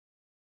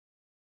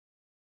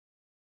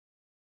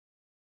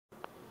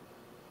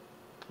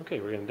Okay,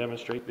 we're going to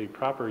demonstrate the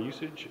proper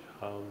usage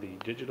of the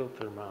digital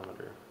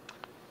thermometer.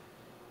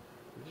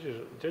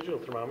 Digital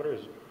thermometer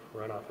is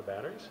run off of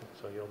batteries,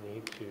 so you'll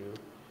need to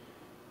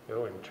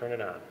go and turn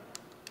it on.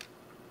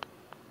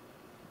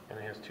 And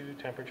it has two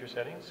temperature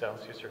settings,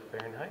 Celsius or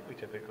Fahrenheit. We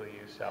typically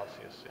use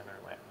Celsius in our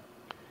lab.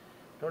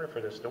 In order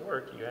for this to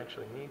work, you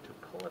actually need to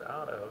pull it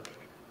out of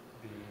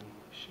the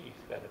sheath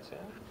that it's in.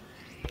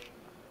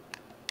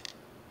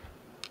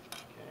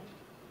 Okay,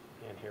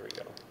 and here we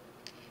go.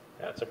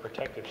 That's a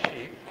protective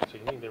sheath, so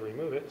you need to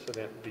remove it so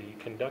that the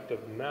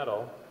conductive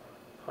metal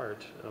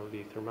part of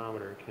the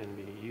thermometer can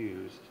be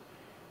used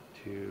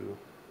to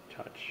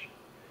touch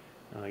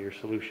your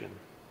solution.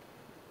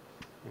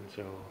 And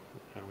so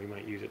we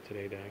might use it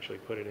today to actually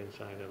put it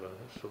inside of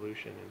a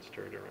solution and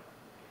stir it around.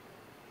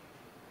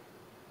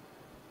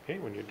 Okay,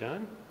 when you're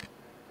done,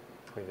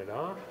 clean it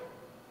off,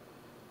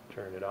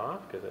 turn it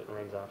off because it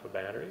runs off of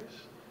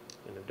batteries,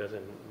 and it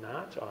doesn't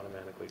not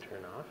automatically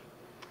turn off.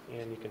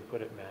 And you can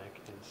put it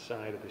back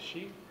inside of the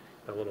sheath.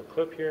 The little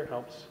clip here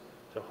helps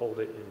to hold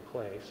it in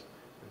place,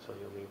 and so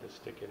you'll need to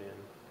stick it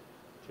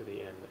in to the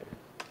end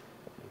there.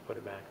 And put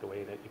it back the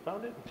way that you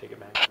found it and take it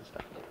back to the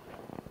stuff.